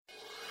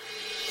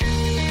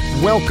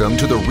Welcome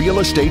to the Real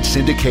Estate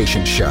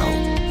Syndication Show.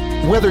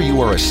 Whether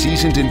you are a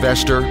seasoned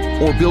investor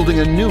or building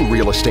a new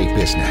real estate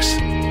business,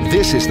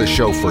 this is the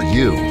show for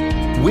you.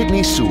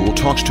 Whitney Sewell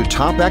talks to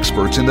top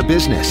experts in the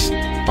business.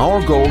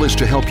 Our goal is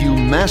to help you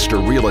master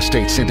real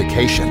estate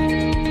syndication.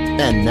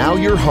 And now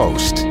your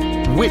host,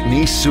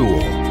 Whitney Sewell.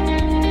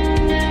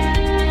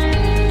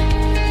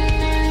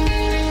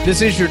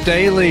 This is your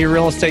daily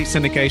real estate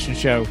syndication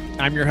show.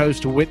 I'm your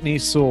host, Whitney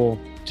Sewell.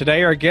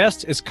 Today, our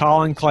guest is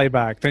Collin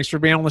Chlebak. Thanks for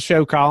being on the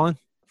show, Collin.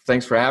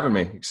 Thanks for having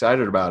me.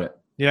 Excited about it.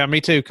 Yeah, me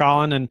too,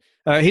 Collin.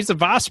 And he's the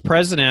vice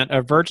president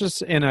of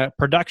Virtus in a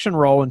production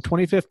role in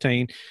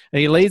 2015.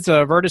 He leads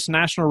a Virtus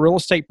national real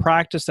estate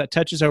practice that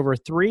touches over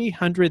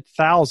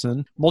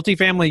 300,000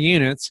 multifamily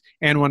units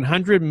and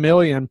 100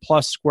 million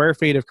plus square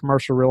feet of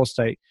commercial real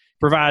estate.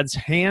 Provides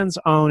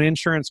hands-on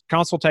insurance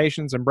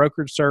consultations and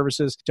brokerage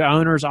services to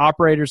owners,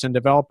 operators, and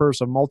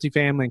developers of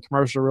multifamily and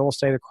commercial real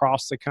estate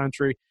across the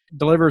country.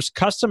 Delivers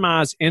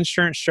customized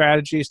insurance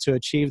strategies to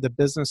achieve the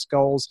business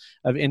goals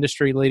of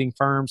industry-leading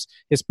firms.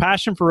 His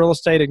passion for real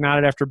estate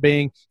ignited after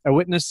being a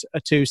witness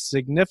to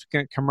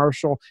significant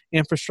commercial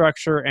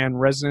infrastructure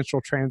and residential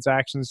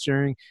transactions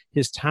during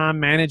his time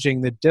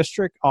managing the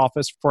district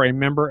office for a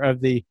member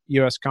of the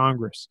U.S.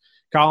 Congress.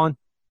 Collin,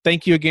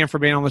 thank you again for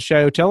being on the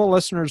show. Tell the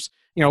listeners,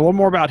 a little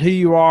more about who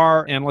you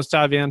are, and let's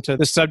dive into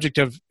the subject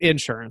of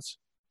insurance.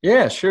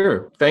 Yeah,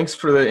 sure. Thanks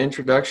for the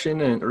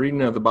introduction and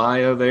reading of the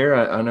bio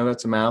there. I know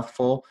that's a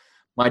mouthful.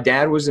 My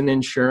dad was in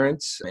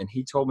insurance, and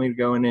he told me to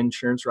go in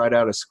insurance right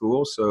out of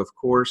school. So, of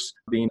course,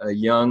 being a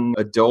young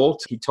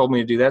adult, he told me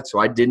to do that. So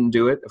I didn't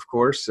do it, of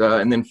course,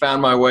 and then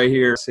found my way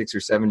here 6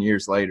 or 7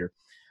 years later.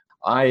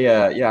 I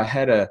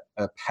had a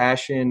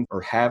passion, or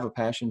have a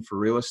passion for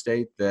real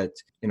estate that,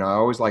 I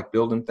always like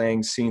building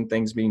things, seeing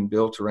things being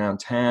built around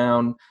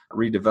town,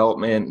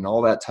 redevelopment and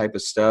all that type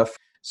of stuff.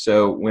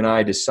 So when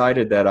I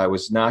decided that I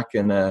was not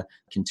going to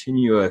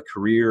continue a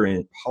career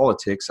in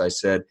politics, I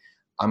said,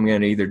 I'm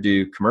going to either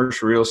do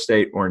commercial real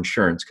estate or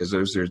insurance, because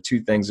those are two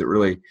things that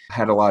really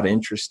had a lot of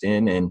interest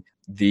in. And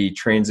the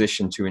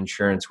transition to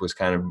insurance was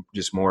kind of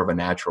just more of a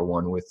natural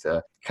one with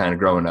kind of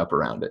growing up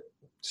around it.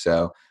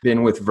 So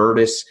been with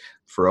Virtus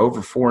for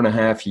over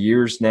 4.5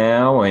 years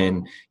now.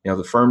 And,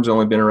 the firm's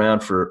only been around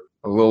for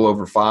a little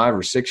over 5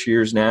 or 6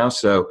 years now.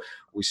 So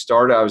we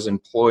started, I was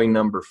employee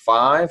number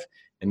 5,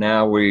 and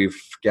now we've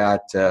got,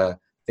 I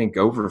think,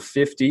 over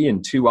 50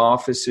 in 2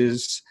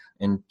 offices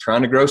and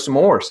trying to grow some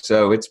more.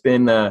 So it's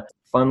been a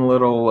fun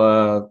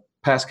little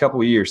past couple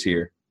of years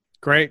here.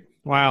 Great.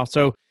 Wow.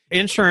 So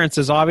insurance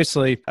is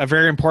obviously a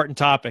very important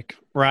topic,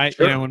 right?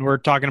 Sure. When we're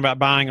talking about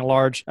buying a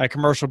large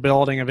commercial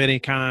building of any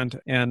kind.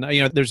 And,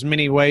 there's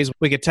many ways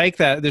we could take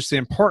that. There's the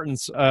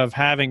importance of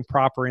having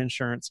proper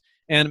insurance.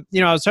 And,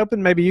 I was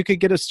hoping maybe you could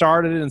get us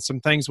started in some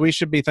things we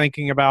should be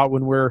thinking about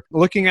when we're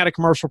looking at a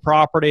commercial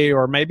property,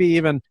 or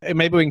maybe we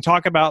can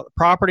talk about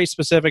property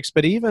specifics,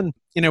 but even,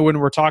 when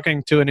we're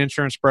talking to an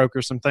insurance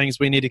broker, some things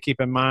we need to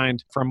keep in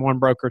mind from one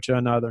broker to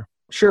another.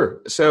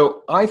 Sure.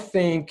 So I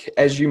think,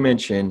 as you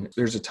mentioned,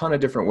 there's a ton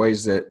of different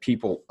ways that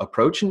people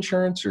approach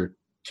insurance or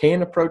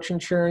can approach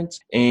insurance,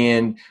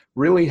 and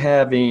really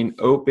having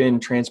open,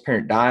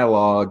 transparent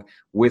dialogue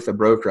with a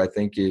broker, I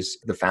think, is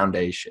the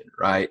foundation,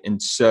 right?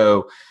 And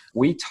so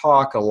we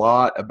talk a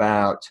lot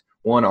about,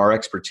 one, our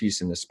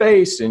expertise in the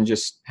space and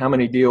just how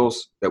many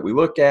deals that we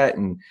look at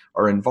and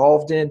are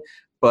involved in.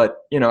 But,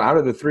 out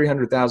of the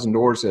 300,000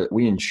 doors that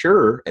we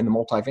insure in the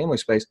multifamily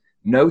space,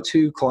 no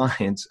 2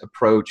 clients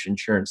approach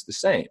insurance the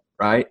same,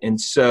 right?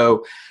 And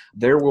so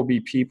there will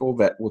be people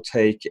that will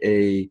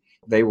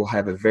they will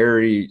have a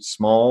very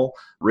small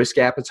risk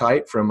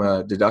appetite from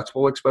a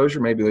deductible exposure.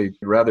 Maybe they'd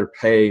rather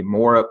pay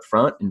more up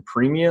front in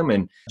premium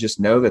and just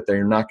know that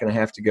they're not going to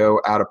have to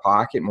go out of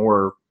pocket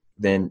more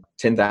than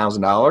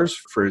 $10,000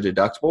 for a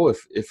deductible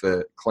if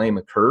a claim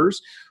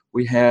occurs.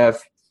 We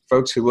have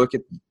folks who look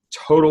at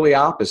totally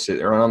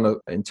opposite, or on the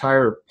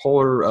entire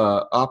polar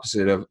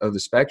opposite of the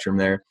spectrum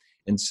there,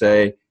 and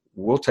say,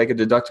 we'll take a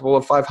deductible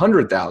of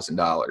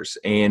 $500,000.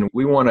 And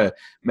we want to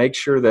make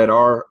sure that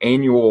our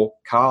annual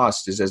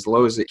cost is as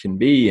low as it can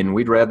be. And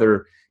we'd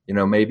rather,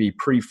 maybe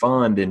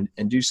pre-fund and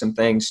do some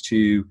things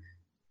to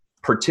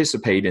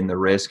participate in the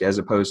risk, as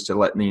opposed to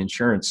letting the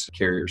insurance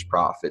carriers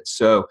profit.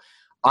 So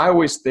I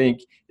always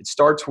think it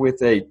starts with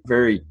a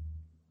very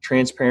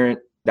transparent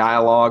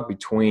dialogue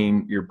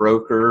between your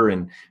broker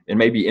and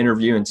maybe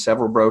interviewing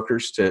several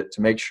brokers to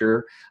make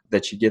sure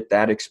that you get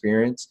that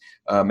experience,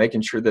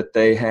 making sure that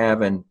they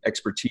have an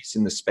expertise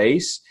in the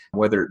space,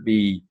 whether it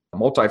be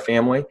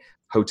multifamily,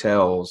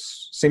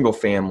 hotels, single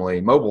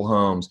family, mobile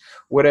homes,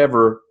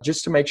 whatever,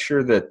 just to make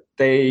sure that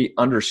they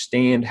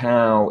understand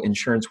how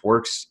insurance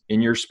works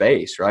in your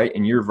space, right,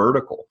 in your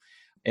vertical.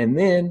 And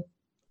then,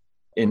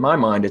 in my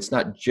mind, it's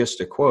not just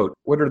a quote.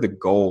 What are the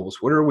goals?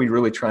 What are we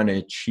really trying to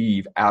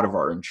achieve out of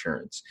our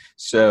insurance?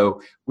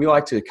 So we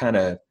like to kind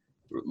of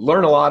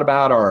learn a lot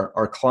about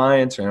our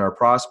clients and our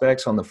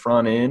prospects on the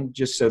front end,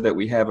 just so that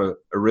we have a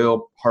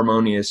real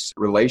harmonious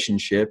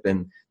relationship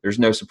and there's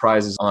no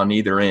surprises on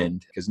either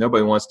end, because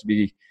nobody wants to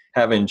be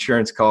have an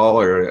insurance call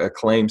or a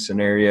claim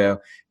scenario,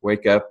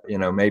 wake up,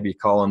 maybe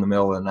call in the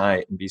middle of the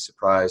night and be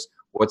surprised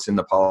what's in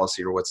the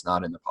policy or what's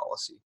not in the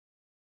policy.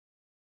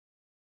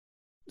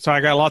 So I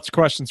got lots of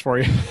questions for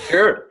you.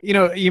 Sure.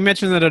 You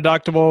mentioned the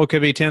deductible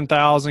could be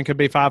 10,000, could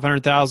be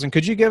 500,000.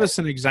 Could you give us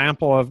an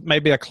example of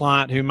maybe a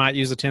client who might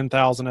use a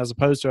 10,000 as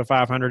opposed to a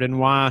 500 and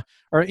why?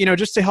 Or,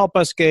 just to help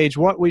us gauge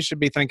what we should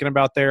be thinking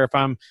about there if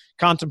I'm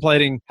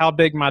contemplating how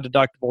big my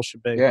deductible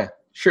should be. Yeah,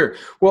 sure.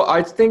 Well,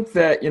 I think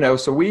that,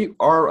 so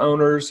our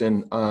owners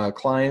and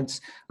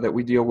clients that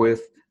we deal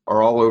with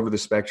are all over the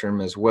spectrum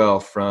as well.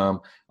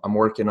 From I'm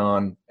working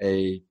on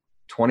a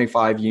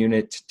 25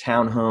 unit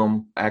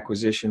townhome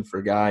acquisition for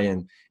a guy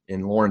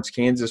in Lawrence,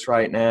 Kansas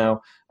right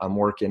now. I'm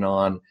working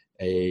on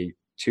a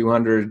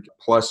 200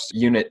 plus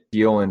unit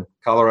deal in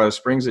Colorado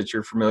Springs that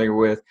you're familiar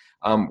with.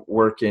 I'm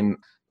working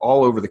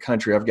all over the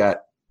country. I've got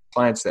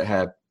clients that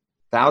have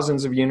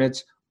thousands of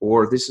units,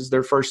 or this is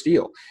their first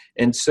deal.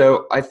 And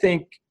so I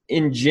think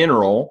in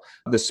general,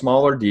 the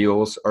smaller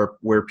deals are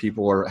where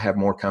people have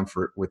more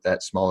comfort with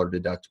that smaller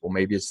deductible.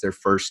 Maybe it's their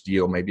first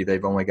deal. Maybe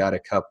they've only got a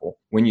couple.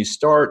 When you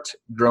start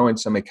growing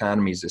some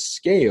economies of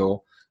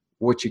scale,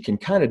 what you can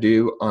kind of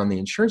do on the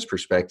insurance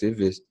perspective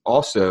is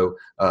also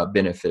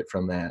benefit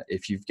from that.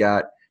 If you've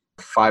got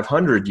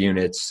 500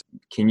 units,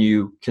 can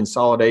you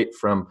consolidate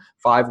from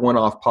 5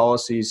 one-off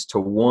policies to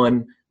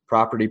one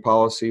property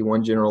policy,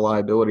 one general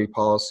liability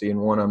policy, and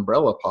one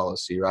umbrella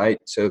policy, right?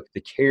 So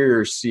the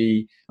carriers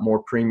see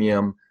more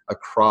premium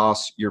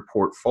across your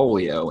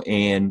portfolio.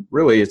 And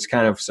really, it's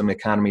kind of some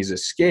economies of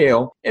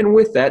scale. And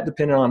with that,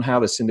 depending on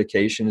how the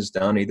syndication is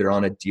done, either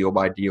on a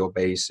deal-by-deal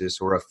basis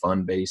or a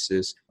fund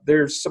basis,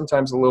 there's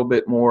sometimes a little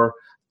bit more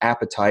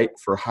appetite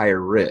for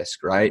higher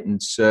risk, right?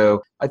 And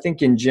so I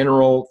think in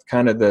general,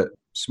 kind of the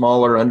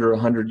smaller under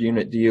 100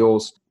 unit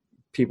deals,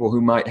 people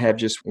who might have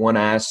just one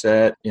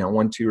asset,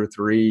 1, 2, or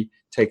 3,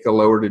 take a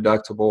lower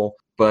deductible.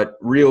 But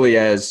really,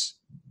 as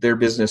their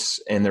business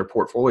and their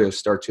portfolios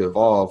start to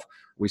evolve,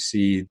 we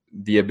see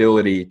the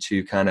ability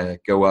to kind of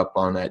go up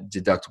on that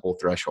deductible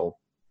threshold.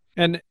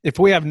 And if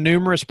we have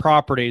numerous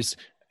properties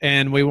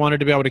and we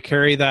wanted to be able to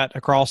carry that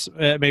across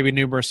maybe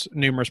numerous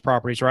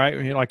properties,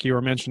 right? Like you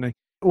were mentioning.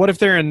 What if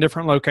they're in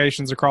different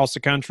locations across the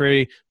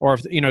country, or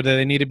if, do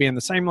they need to be in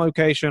the same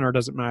location, or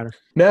does it matter?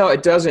 No,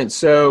 it doesn't.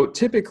 So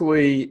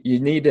typically you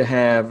need to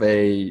have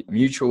a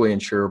mutually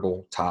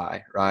insurable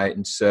tie, right?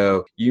 And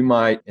so you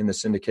might, in the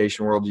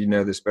syndication world, you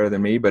know this better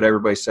than me, but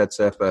everybody sets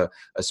up a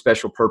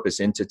special purpose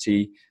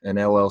entity, an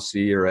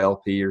LLC or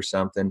LP or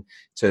something,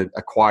 to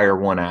acquire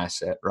one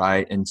asset,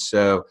 right? And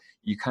so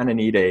you kind of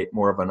need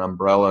more of an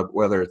umbrella,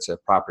 whether it's a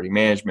property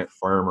management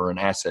firm or an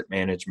asset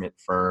management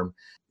firm.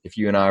 If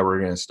you and I were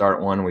going to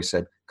start one, we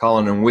said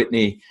Collin and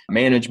Whitney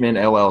Management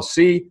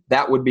LLC,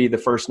 that would be the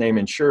first name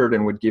insured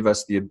and would give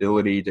us the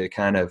ability to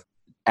kind of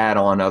add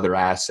on other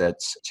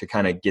assets to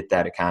kind of get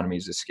that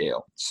economies of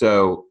scale.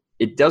 So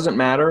it doesn't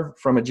matter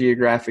from a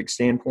geographic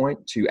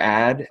standpoint to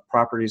add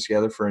properties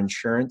together for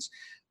insurance.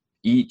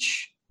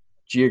 Each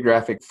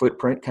geographic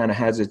footprint kind of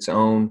has its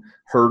own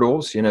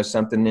hurdles.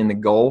 Something in the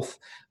Gulf,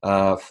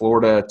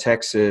 Florida,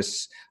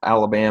 Texas,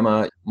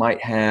 Alabama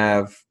might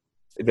have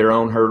their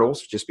own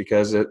hurdles just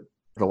because of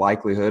the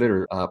likelihood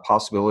or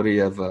possibility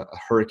of a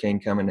hurricane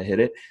coming to hit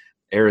it.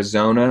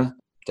 Arizona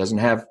doesn't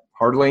have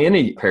hardly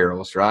any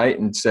perils, right?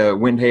 And so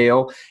wind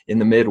hail in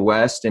the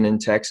Midwest and in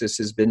Texas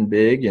has been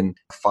big, and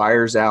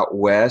fires out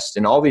west,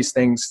 and all these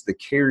things the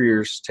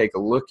carriers take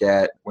a look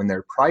at when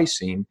they're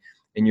pricing.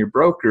 And your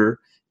broker,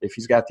 if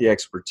he's got the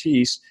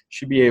expertise,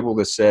 should be able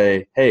to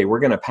say, hey, we're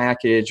going to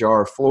package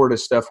our Florida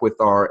stuff with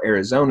our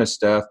Arizona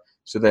stuff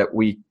so that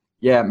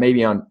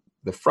maybe on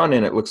the front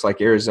end, it looks like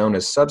Arizona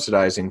is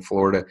subsidizing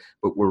Florida,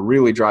 but we're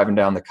really driving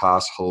down the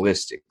cost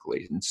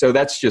holistically. And so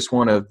that's just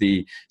one of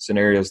the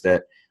scenarios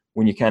that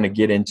when you kind of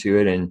get into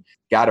it and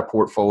got a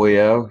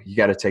portfolio, you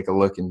got to take a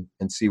look and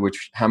see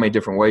how many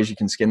different ways you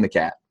can skin the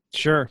cat.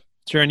 Sure.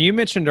 And you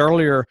mentioned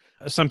earlier,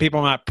 some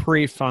people might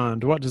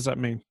pre-fund. What does that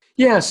mean?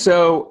 Yeah.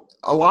 So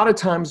a lot of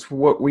times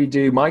what we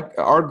do,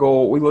 our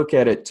goal, we look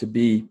at it to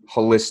be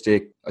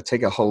holistic,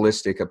 take a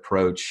holistic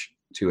approach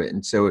to it.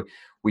 And so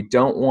we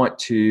don't want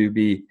to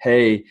be,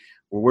 hey,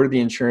 we're the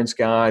insurance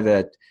guy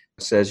that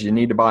says you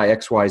need to buy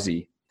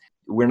XYZ.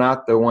 We're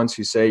not the ones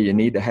who say you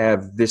need to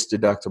have this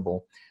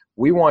deductible.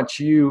 We want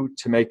you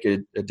to make a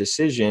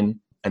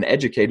decision, an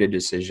educated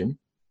decision,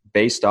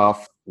 based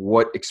off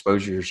what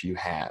exposures you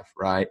have,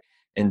 right?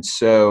 And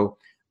so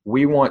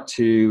we want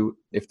to,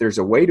 if there's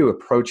a way to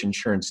approach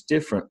insurance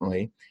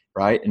differently,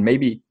 right, and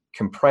maybe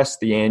compress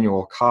the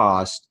annual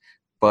cost,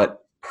 but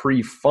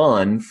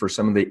pre-fund for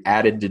some of the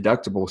added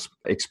deductible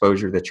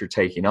exposure that you're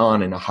taking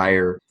on in a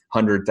higher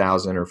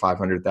 $100,000 or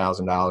 $500,000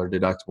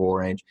 deductible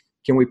range.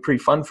 Can we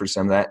pre-fund for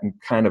some of that and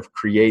kind of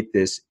create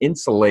this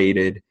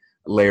insulated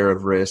layer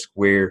of risk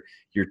where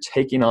you're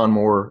taking on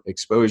more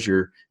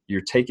exposure,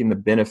 you're taking the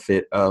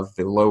benefit of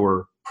the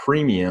lower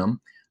premium,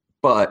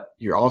 but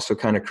you're also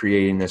kind of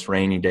creating this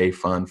rainy day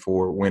fund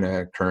for when an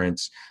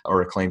occurrence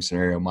or a claim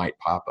scenario might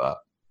pop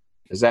up.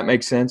 Does that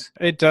make sense?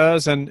 It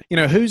does. And,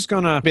 who's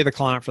going to be the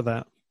client for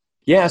that?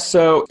 Yeah,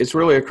 so it's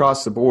really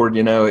across the board.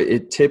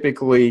 It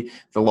typically,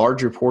 the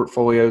larger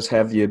portfolios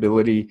have the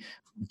ability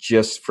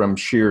just from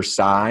sheer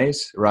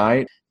size,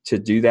 right, to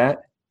do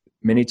that.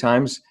 Many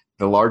times,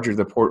 the larger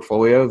the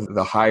portfolio,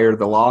 the higher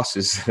the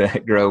losses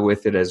that grow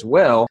with it as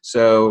well.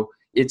 So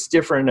it's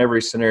different in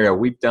every scenario.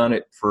 We've done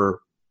it for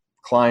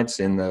clients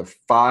in the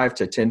 5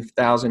 to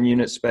 10,000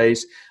 unit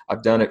space.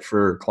 I've done it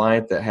for a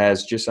client that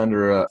has just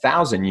under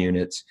 1,000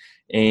 units.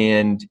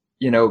 And,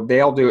 they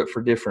all do it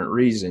for different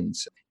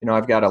reasons.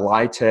 I've got a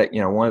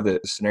LIHTC, one of the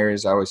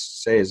scenarios I always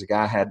say is a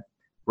guy had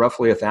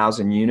roughly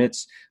 1,000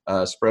 units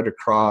spread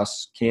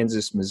across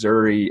Kansas,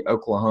 Missouri,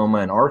 Oklahoma,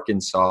 and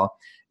Arkansas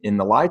in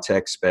the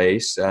LIHTC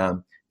space,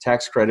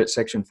 tax credit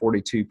Section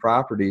 42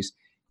 properties.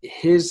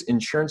 His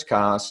insurance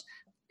costs,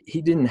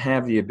 he didn't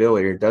have the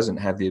ability or doesn't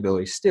have the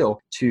ability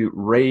still to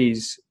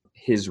raise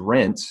his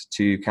rents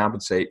to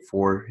compensate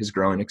for his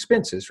growing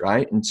expenses,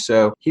 right? And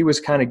so he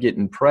was kind of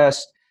getting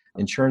pressed.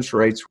 Insurance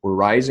rates were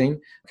rising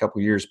a couple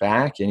of years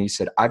back, and he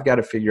said, I've got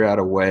to figure out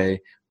a way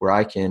where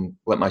I can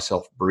let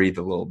myself breathe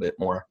a little bit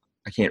more.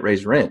 I can't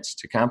raise rents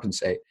to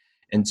compensate.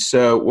 And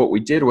so what we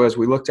did was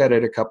we looked at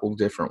it a couple of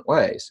different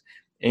ways.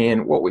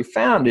 And what we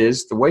found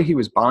is the way he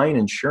was buying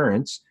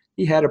insurance,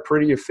 he had a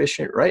pretty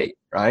efficient rate,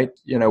 right?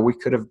 We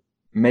could have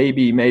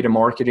maybe made a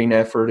marketing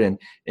effort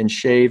and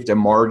shaved a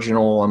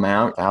marginal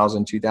amount,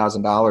 $1,000,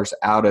 $2,000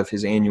 out of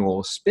his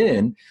annual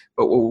spend.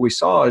 But what we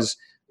saw is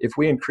if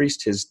we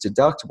increased his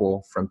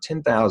deductible from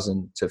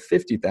 $10,000 to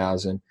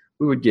 $50,000,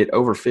 we would get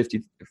over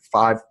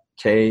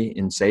 $55K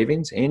in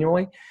savings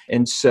annually.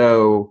 And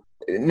so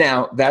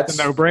now that's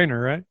a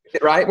no-brainer, right?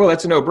 Right. Well,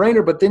 that's a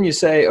no-brainer. But then you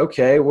say,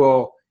 okay,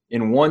 well,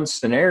 in one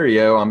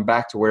scenario, I'm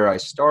back to where I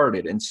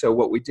started. And so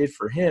what we did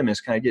for him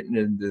is kind of getting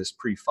into this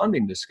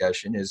pre-funding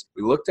discussion is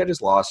we looked at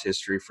his loss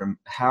history from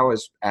how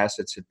his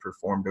assets had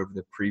performed over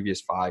the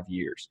previous 5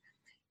 years.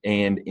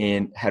 And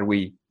had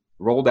we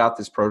rolled out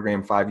this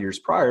program 5 years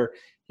prior,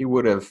 he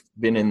would have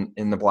been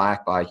in the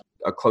black by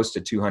close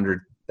to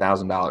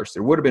 $200,000.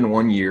 There would have been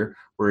 1 year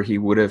where he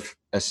would have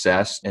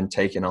assessed and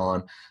taken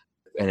on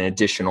an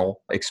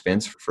additional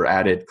expense for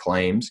added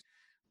claims,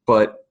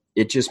 but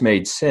it just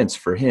made sense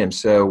for him.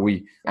 So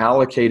we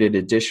allocated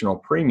additional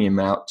premium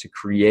out to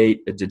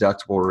create a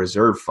deductible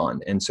reserve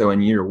fund. And so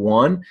in year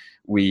one,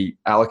 we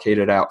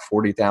allocated out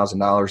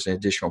 $40,000 in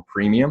additional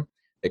premium.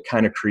 It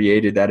kind of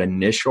created that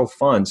initial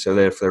fund so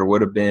that if there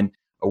would have been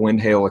a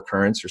wind hail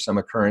occurrence or some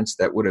occurrence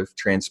that would have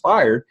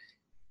transpired,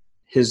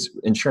 his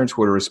insurance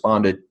would have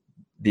responded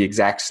the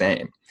exact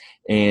same.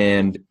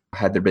 And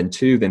had there been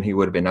two, then he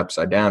would have been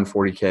upside down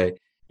 40K.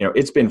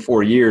 It's been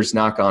 4 years,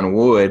 knock on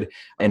wood,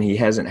 and he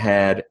hasn't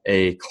had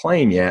a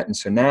claim yet. And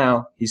so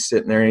now he's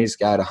sitting there and he's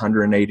got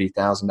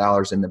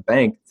 $180,000 in the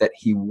bank that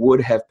he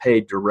would have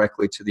paid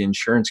directly to the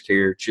insurance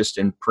carrier just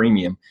in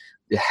premium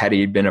had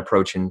he been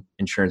approaching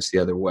insurance the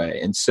other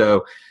way. And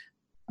so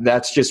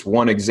that's just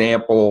one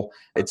example.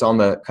 It's on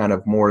the kind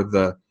of more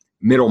the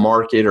middle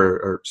market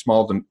or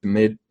small to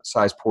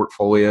mid-sized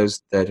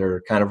portfolios that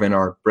are kind of in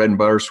our bread and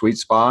butter sweet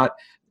spot.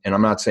 And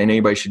I'm not saying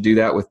anybody should do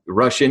that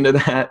rush into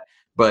that.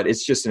 But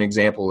it's just an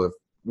example of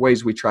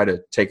ways we try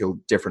to take a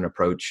different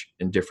approach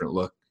and different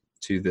look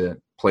to the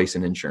place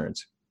in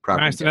insurance.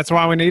 Nice. And that's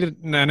why we need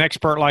an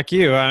expert like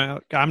you.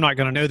 I'm not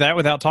going to know that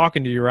without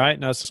talking to you, right?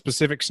 And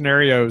specific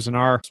scenarios in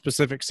our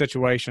specific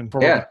situation for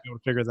we're able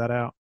to figure that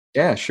out.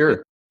 Yeah,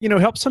 sure.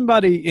 Help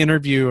somebody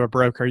interview a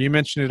broker. You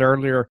mentioned it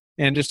earlier,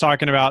 and just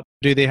talking about,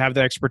 do they have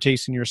the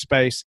expertise in your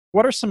space?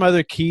 What are some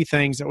other key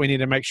things that we need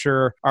to make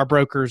sure our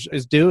brokers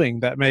is doing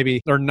that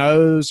maybe their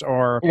knows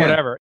or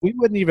whatever we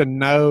wouldn't even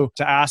know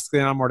to ask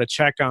them or to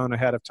check on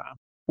ahead of time?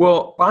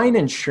 Well, buying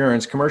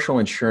insurance, commercial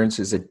insurance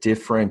is a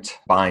different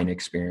buying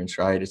experience,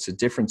 right? It's a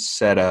different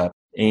setup.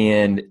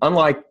 And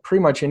unlike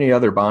pretty much any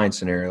other buying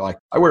scenario, like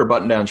I wear a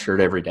button-down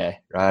shirt every day,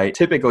 right?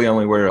 Typically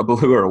only wear a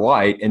blue or a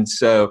white. And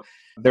so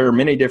there are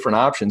many different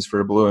options for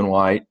a blue and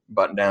white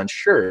button-down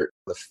shirt,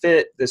 the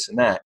fit, this and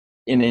that.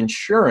 In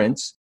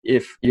insurance,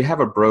 if you have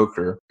a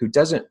broker who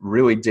doesn't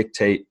really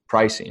dictate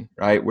pricing,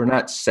 right? We're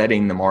not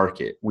setting the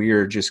market. We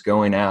are just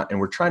going out and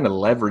we're trying to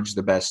leverage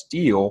the best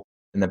deal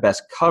and the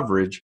best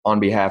coverage on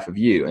behalf of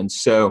you. And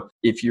so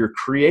if you're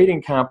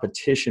creating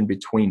competition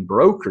between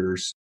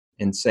brokers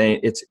and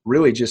saying it's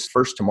really just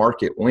first to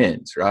market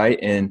wins, right?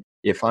 And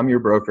if I'm your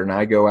broker and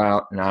I go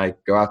out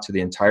to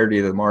the entirety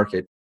of the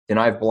market, then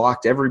I've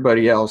blocked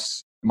everybody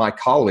else, my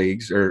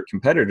colleagues or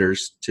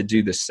competitors, to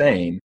do the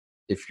same.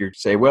 If you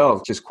say,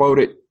 well, just quote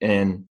it,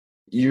 and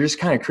you're just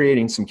kind of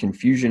creating some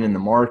confusion in the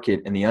market,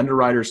 and the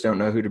underwriters don't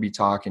know who to be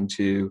talking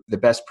to. The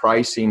best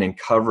pricing and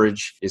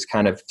coverage is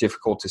kind of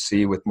difficult to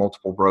see with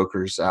multiple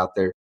brokers out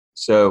there.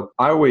 So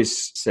I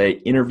always say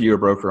interview a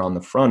broker on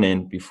the front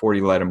end before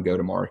you let them go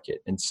to market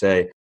and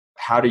say,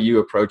 how do you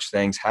approach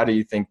things? How do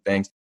you think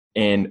things?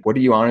 And what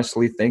do you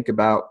honestly think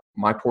about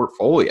my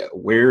portfolio?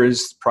 Where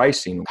is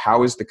pricing?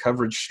 How is the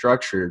coverage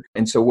structured?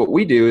 And so what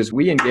we do is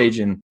we engage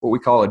in what we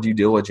call a due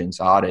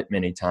diligence audit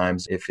many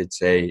times if it's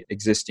a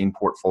existing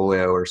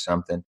portfolio or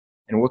something.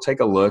 and we'll take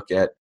a look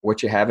at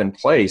what you have in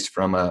place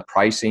from a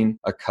pricing,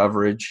 a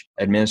coverage,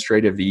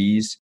 administrative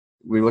ease.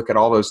 We look at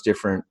all those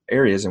different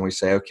areas and we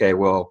say, okay,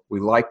 well, we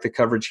like the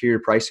coverage here.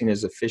 Pricing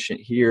is efficient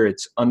here.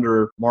 It's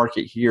under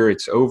market here.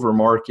 It's over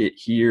market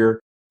here.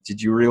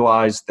 Did you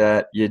realize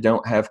that you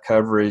don't have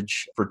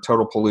coverage for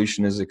total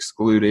pollution is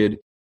excluded?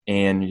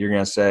 And you're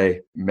going to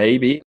say,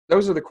 maybe.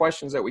 Those are the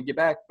questions that we get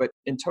back. But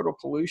in total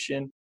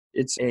pollution,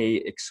 it's a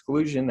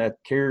exclusion that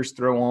carriers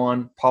throw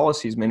on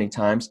policies many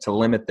times to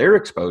limit their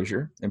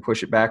exposure and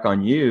push it back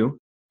on you,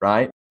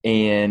 right?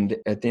 And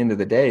at the end of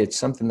the day, it's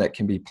something that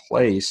can be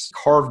placed,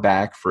 carved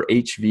back for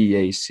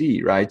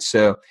HVAC, right?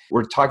 So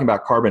we're talking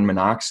about carbon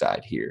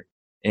monoxide here.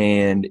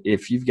 And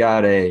if you've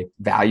got a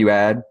value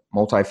add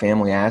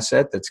multifamily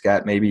asset that's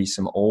got maybe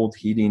some old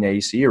heating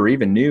AC or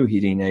even new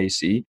heating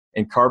AC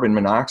and carbon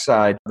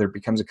monoxide, there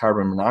becomes a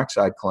carbon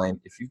monoxide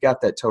claim. If you've got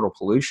that total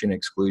pollution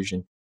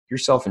exclusion, you're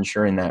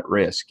self-insuring that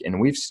risk.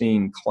 And we've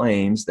seen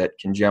claims that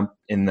can jump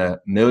in the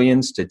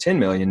millions to $10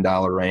 million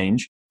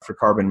range for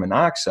carbon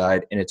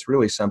monoxide. And it's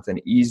really something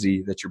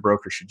easy that your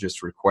broker should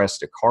just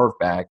request a carve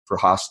back for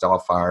hostile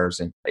fires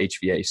and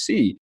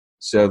HVAC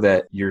so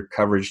that your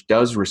coverage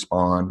does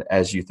respond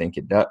as you think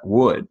it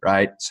would,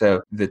 right?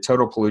 So the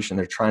total pollution,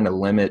 they're trying to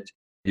limit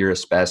your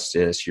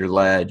asbestos, your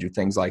lead, your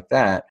things like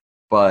that.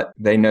 But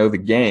they know the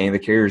game, the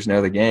carriers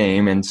know the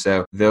game, and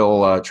so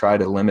they'll try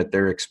to limit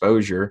their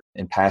exposure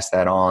and pass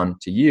that on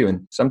to you.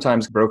 And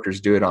sometimes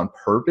brokers do it on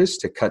purpose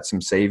to cut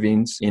some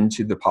savings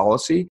into the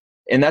policy.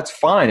 And that's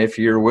fine if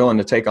you're willing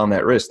to take on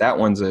that risk. That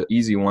one's an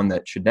easy one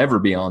that should never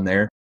be on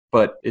there.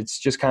 But it's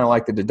just kind of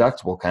like the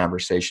deductible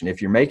conversation. If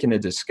you're making a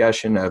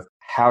discussion of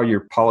how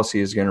your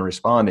policy is going to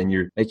respond and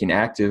you're making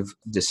active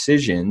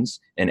decisions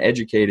and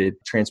educated,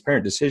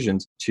 transparent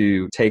decisions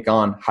to take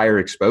on higher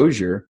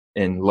exposure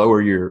and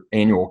lower your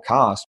annual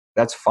cost,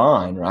 that's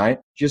fine, right?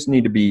 You just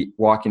need to be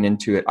walking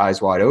into it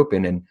eyes wide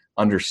open and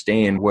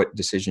understand what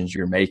decisions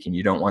you're making.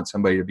 You don't want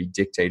somebody to be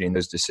dictating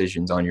those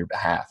decisions on your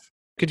behalf.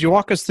 Could you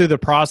walk us through the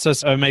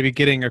process of maybe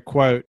getting a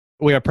quote?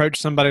 We approach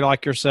somebody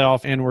like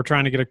yourself and we're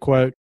trying to get a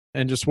quote,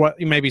 and just what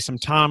maybe some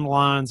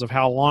timelines of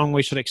how long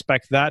we should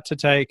expect that to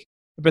take.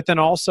 But then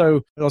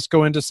also let's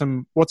go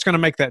into what's going to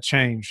make that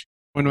change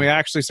when we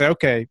actually say,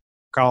 okay,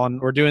 Collin,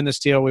 we're doing this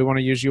deal. We want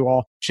to use you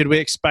all.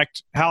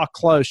 How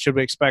close should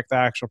we expect the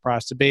actual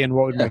price to be, and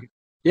what would make it?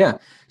 Yeah.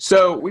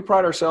 So we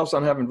pride ourselves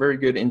on having very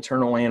good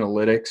internal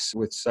analytics.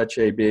 With such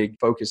a big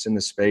focus in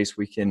the space,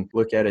 we can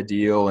look at a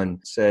deal and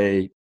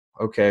say,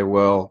 okay,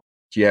 well,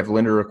 do you have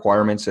lender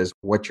requirements as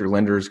what your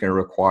lender is going to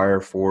require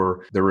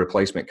for the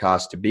replacement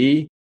cost to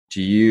be?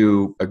 Do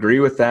you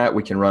agree with that?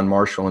 We can run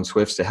Marshall and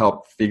Swifts to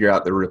help figure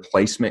out the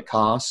replacement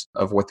cost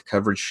of what the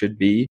coverage should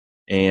be.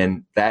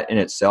 And that in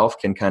itself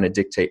can kind of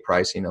dictate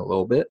pricing a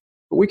little bit.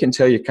 But we can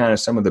tell you kind of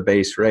some of the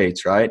base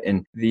rates, right?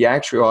 And the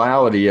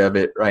actuality of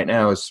it right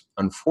now is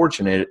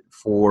unfortunate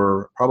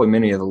for probably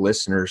many of the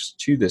listeners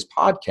to this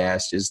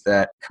podcast is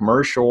that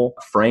commercial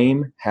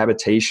frame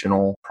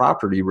habitational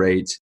property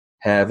rates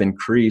have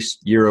increased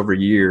year over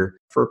year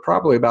for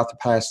probably about the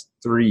past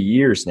 3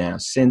 years now.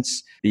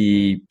 Since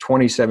the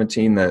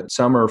 2017, the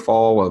summer,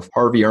 fall of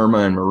Harvey, Irma,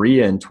 and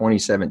Maria in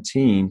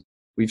 2017,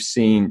 we've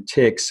seen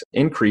ticks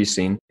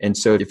increasing. And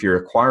so if you're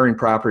acquiring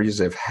properties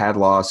that have had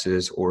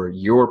losses or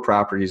your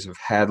properties have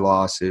had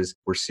losses,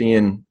 we're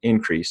seeing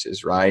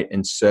increases, right?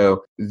 And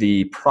so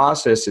the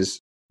process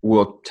is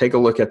we'll take a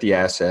look at the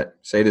asset,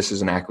 say this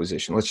is an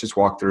acquisition. Let's just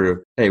walk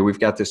through, hey, we've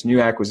got this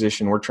new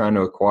acquisition we're trying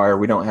to acquire.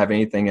 We don't have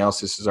anything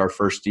else. This is our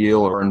first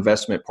deal. Our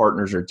investment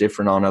partners are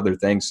different on other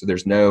things, so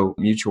there's no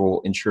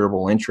mutual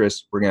insurable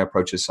interest. We're going to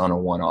approach this on a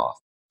one-off.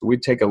 So we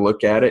take a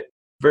look at it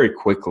very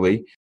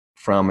quickly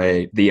from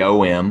the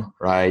OM,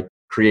 right?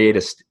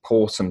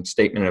 Pull some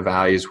statement of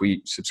values.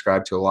 We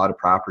subscribe to a lot of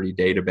property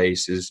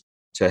databases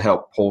to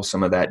help pull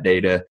some of that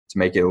data to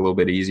make it a little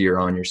bit easier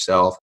on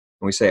yourself.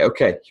 And we say,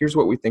 okay, here's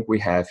what we think we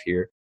have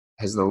here.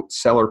 Has the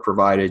seller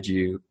provided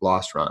you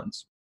loss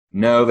runs?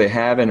 No, they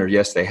haven't, or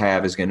yes, they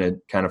have is going to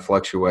kind of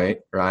fluctuate,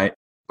 right?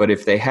 But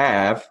if they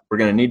have, we're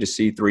going to need to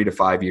see 3 to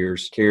 5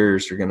 years.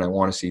 Carriers are going to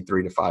want to see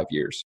 3 to 5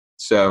 years.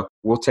 So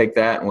we'll take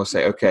that and we'll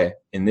say, okay,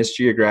 in this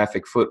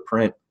geographic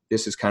footprint,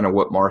 this is kind of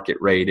what market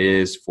rate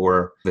is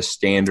for the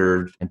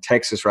standard. In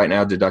Texas right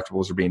now,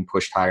 deductibles are being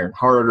pushed higher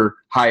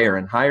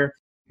and higher.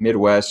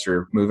 Midwest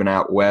or moving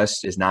out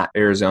west is not.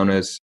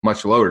 Arizona's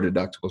much lower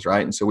deductibles,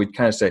 right? And so we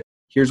kind of say,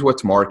 here's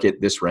what's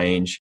market, this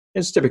range.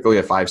 It's typically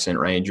a 5-cent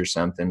range or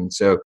something.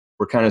 So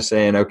we're kind of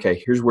saying,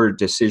 okay, here's where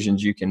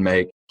decisions you can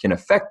make can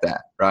affect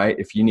that, right?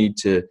 If you need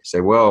to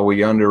say, well, we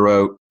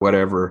underwrote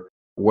whatever,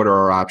 what are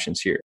our options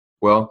here?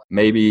 Well,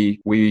 maybe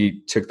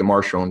we took the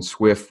Marshall and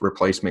Swift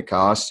replacement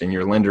costs and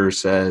your lender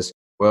says,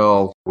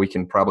 well, we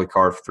can probably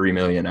carve $3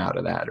 million out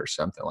of that or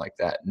something like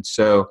that. And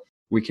so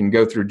we can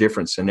go through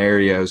different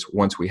scenarios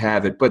once we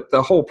have it. But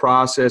the whole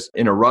process,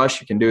 in a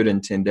rush, you can do it in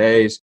 10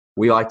 days.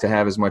 We like to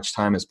have as much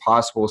time as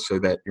possible so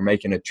that you're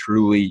making a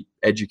truly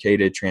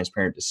educated,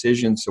 transparent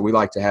decision. So we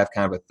like to have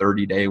kind of a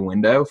 30-day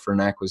window for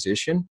an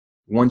acquisition.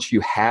 Once you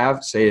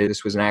have, say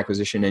this was an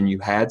acquisition and you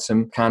had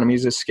some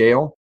economies of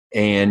scale,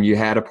 and you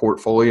had a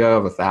portfolio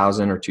of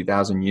 1,000 or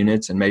 2,000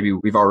 units, and maybe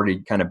we've already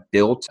kind of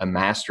built a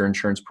master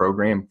insurance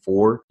program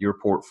for your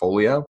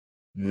portfolio,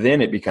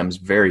 then it becomes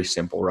very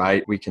simple,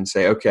 right? We can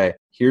say, okay,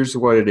 here's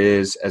what it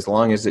is, as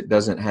long as it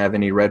doesn't have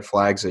any red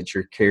flags at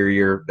your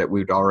carrier that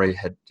we'd already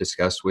had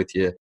discussed with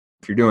you.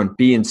 If you're doing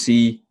B and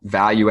C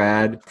value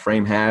add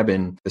frame hab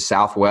in the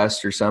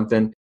Southwest or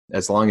something,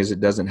 as long as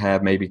it doesn't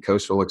have maybe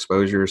coastal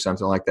exposure or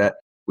something like that,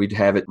 we'd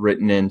have it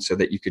written in so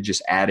that you could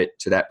just add it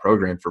to that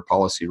program for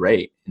policy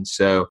rate. And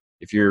so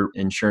if your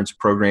insurance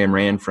program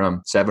ran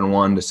from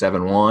 7/1 to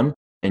 7/1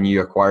 and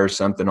you acquire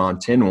something on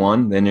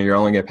 10/1, then you're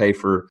only going to pay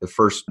for the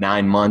first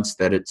 9 months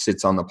that it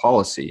sits on the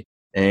policy.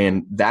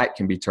 And that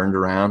can be turned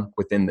around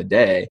within the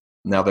day.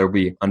 Now, there'll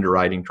be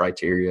underwriting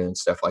criteria and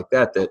stuff like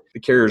that that the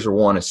carriers will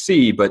want to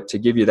see, but to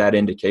give you that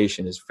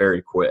indication is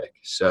very quick.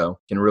 So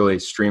you can really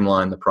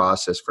streamline the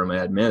process from an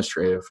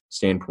administrative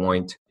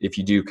standpoint if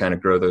you do kind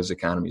of grow those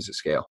economies of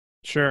scale.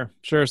 Sure.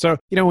 So,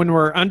 when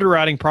we're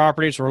underwriting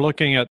properties, we're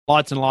looking at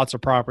lots and lots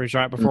of properties,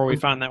 right, before we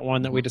find that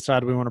one that we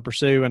decide we want to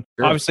pursue. And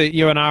obviously,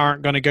 you and I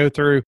aren't going to go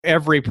through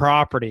every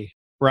property,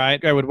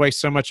 right? It would waste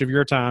so much of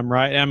your time,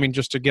 right? I mean,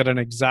 just to get an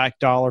exact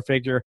dollar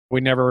figure,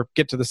 we never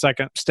get to the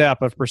second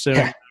step of pursuing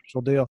an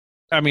actual deal.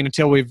 I mean,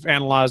 until we've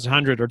analyzed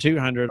 100 or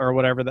 200 or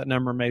whatever that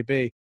number may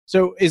be.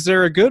 So is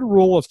there a good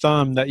rule of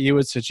thumb that you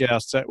would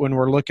suggest that when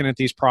we're looking at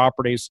these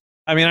properties?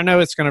 I mean, I know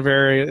it's going to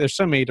vary. There's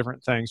so many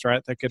different things,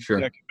 right, that could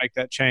make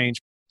that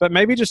change. But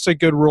maybe just a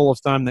good rule of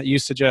thumb that you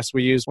suggest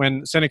we use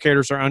when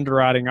syndicators are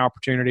underwriting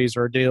opportunities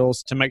or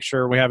deals to make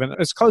sure we have it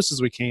as close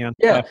as we can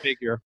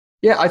figure.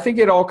 Yeah, I think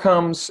it all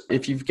comes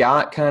if you've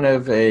got kind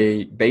of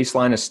a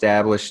baseline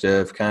established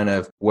of kind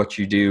of what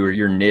you do or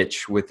your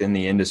niche within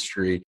the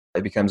industry.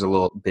 It becomes a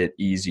little bit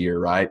easier,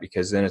 right?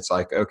 Because then it's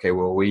like, okay,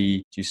 well,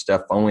 we do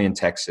stuff only in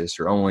Texas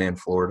or only in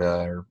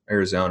Florida or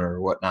Arizona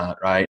or whatnot,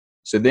 right?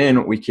 So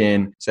then we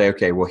can say,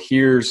 okay, well,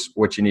 here's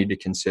what you need to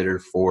consider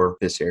for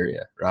this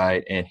area,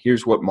 right? And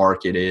here's what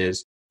market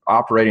is.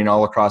 Operating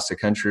all across the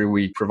country,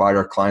 we provide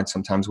our clients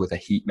sometimes with a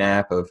heat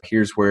map of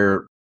here's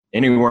where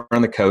anywhere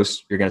on the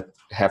coast, you're going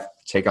to have to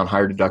take on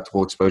higher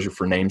deductible exposure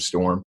for named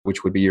storm,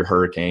 which would be your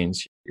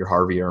hurricanes, your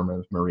Harvey,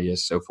 Irma,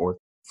 Marias, so forth,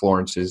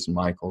 Florences and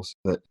Michaels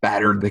that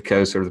battered the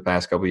coast over the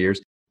past couple of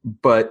years.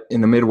 But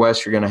in the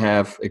Midwest, you're going to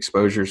have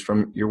exposures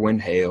from your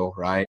wind hail,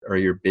 right? Or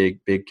your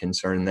big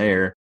concern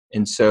there.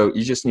 And so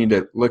you just need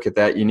to look at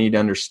that. You need to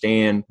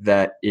understand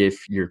that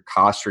if your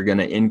costs are going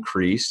to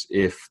increase,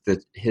 if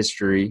the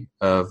history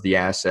of the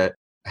asset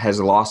has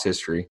a loss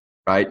history,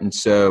 right? And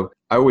so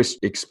I always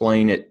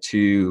explain it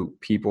to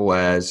people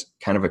as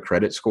kind of a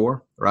credit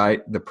score,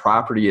 right? The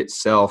property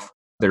itself,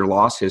 their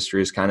loss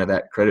history is kind of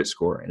that credit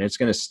score, and it's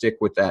going to stick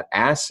with that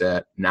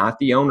asset, not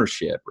the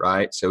ownership,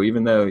 right? So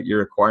even though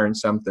you're acquiring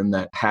something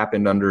that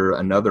happened under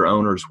another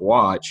owner's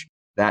watch,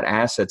 that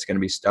asset's going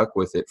to be stuck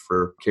with it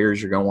for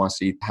carriers. You're going to want to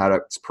see how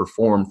it's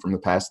performed from the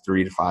past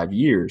 3 to 5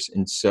 years.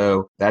 And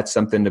so that's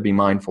something to be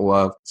mindful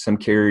of. Some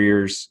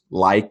carriers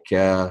like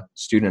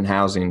student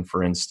housing,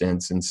 for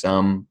instance, and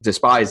some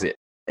despise it.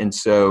 And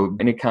so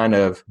any kind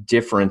of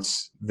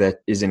difference that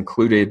is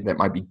included that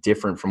might be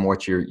different from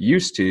what you're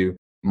used to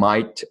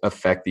might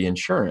affect the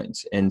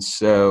insurance. And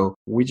so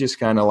we just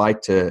kind of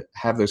like to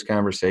have those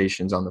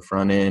conversations on the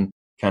front end,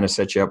 kind of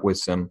set you up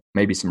with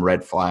maybe some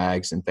red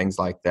flags and things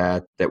like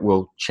that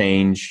will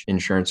change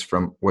insurance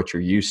from what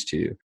you're used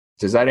to.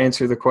 Does that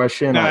answer the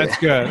question? No, it's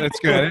good. It's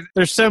good.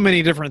 There's so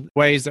many different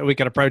ways that we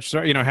could approach,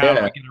 how we get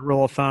a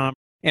rule of thumb.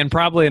 And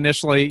probably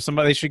initially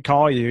somebody should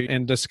call you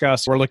and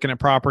discuss. We're looking at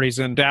properties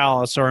in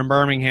Dallas or in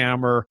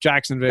Birmingham or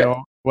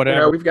Jacksonville,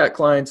 whatever. We've got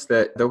clients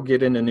that they'll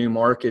get into new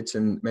markets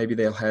and maybe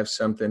they'll have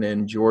something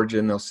in Georgia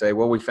and they'll say,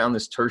 well, we found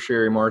this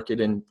tertiary market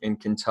in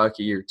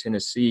Kentucky or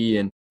Tennessee.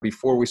 And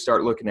before we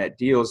start looking at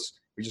deals,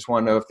 we just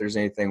want to know if there's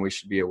anything we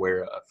should be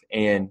aware of.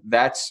 And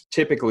that's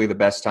typically the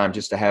best time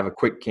just to have a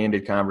quick,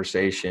 candid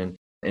conversation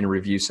and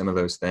review some of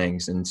those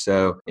things. And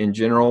so in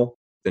general,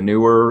 the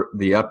newer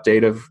the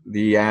update of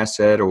the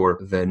asset or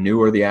the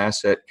newer the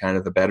asset, kind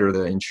of the better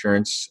the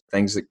insurance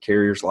things that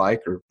carriers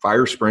like, or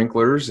fire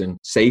sprinklers and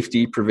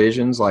safety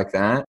provisions like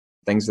that.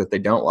 Things that they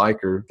don't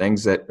like are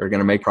things that are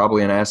going to make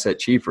probably an asset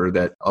cheaper,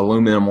 that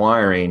aluminum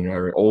wiring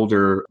or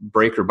older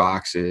breaker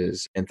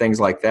boxes and things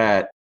like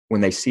that.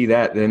 When they see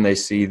that, then they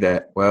see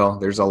that, well,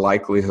 there's a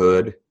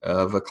likelihood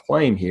of a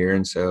claim here.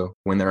 And so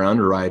when they're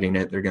underwriting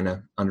it, they're going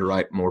to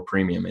underwrite more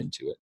premium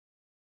into it.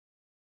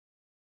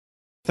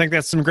 I think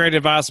that's some great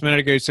advice a minute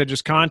ago. You said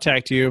just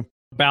contact you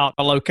about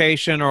a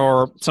location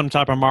or some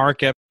type of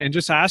market and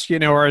just ask,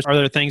 are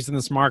there things in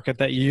this market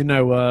that you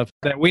know of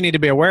that we need to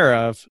be aware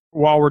of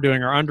while we're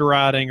doing our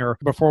underwriting or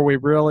before we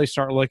really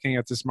start looking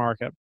at this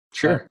market?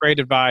 Sure. Great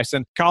advice.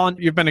 And Collin,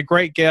 you've been a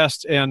great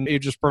guest and you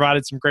just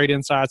provided some great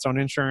insights on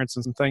insurance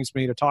and some things for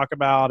me to talk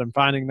about and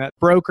finding that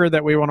broker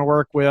that we want to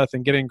work with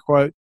and getting a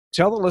quote.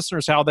 Tell the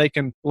listeners how they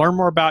can learn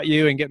more about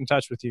you and get in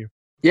touch with you.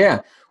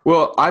 Yeah.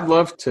 Well, I'd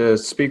love to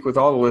speak with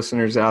all the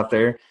listeners out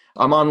there.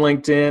 I'm on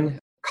LinkedIn.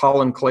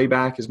 Collin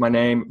Chlebak is my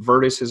name.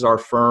 Vertus is our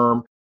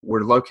firm.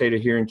 We're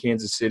located here in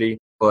Kansas City.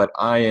 but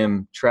I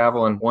am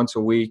traveling once a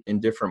week in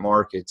different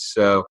markets.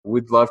 So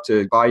we'd love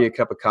to buy you a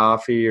cup of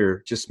coffee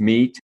or just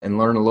meet and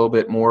learn a little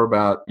bit more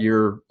about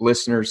your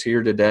listeners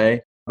here today.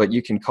 But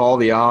you can call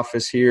the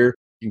office here.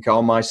 You can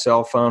call my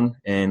cell phone,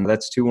 and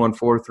that's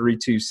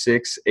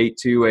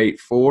 214-326-8284.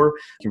 You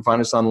can find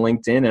us on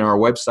LinkedIn, and our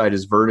website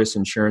is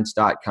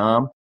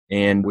virtusinsurance.com,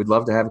 and we'd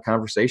love to have a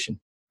conversation.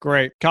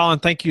 Great. Collin,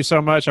 thank you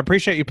so much. I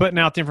appreciate you putting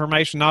out the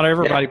information. Not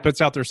everybody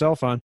puts out their cell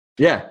phone.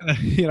 Yeah.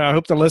 I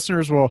hope the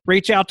listeners will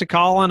reach out to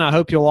Collin. I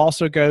hope you'll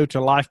also go to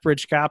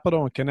LifeBridge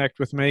Capital and connect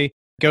with me.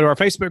 Go to our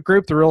Facebook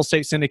group, The Real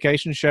Estate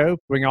Syndication Show.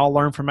 We can all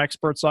learn from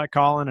experts like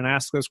Collin and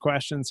ask those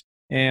questions.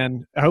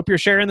 And I hope you're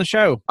sharing the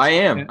show. I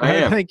am.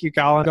 Thank you,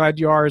 Collin. Glad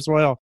you are as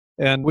well.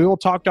 And we will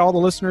talk to all the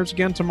listeners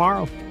again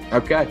tomorrow.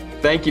 Okay.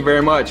 Thank you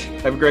very much.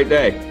 Have a great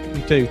day.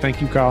 You too.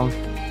 Thank you, Collin.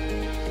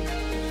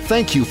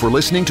 Thank you for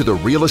listening to the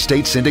Real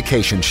Estate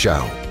Syndication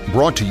Show,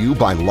 brought to you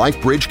by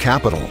LifeBridge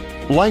Capital.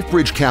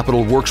 LifeBridge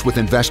Capital works with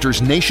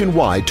investors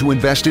nationwide to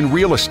invest in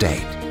real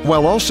estate,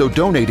 while also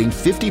donating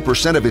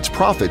 50% of its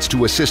profits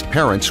to assist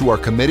parents who are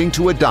committing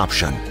to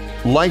adoption.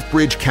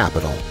 LifeBridge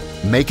Capital,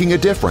 making a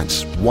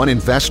difference, one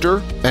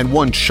investor and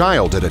one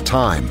child at a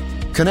time.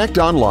 Connect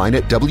online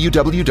at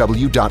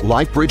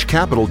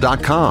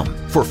www.lifebridgecapital.com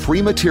for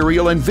free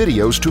material and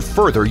videos to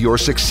further your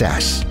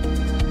success.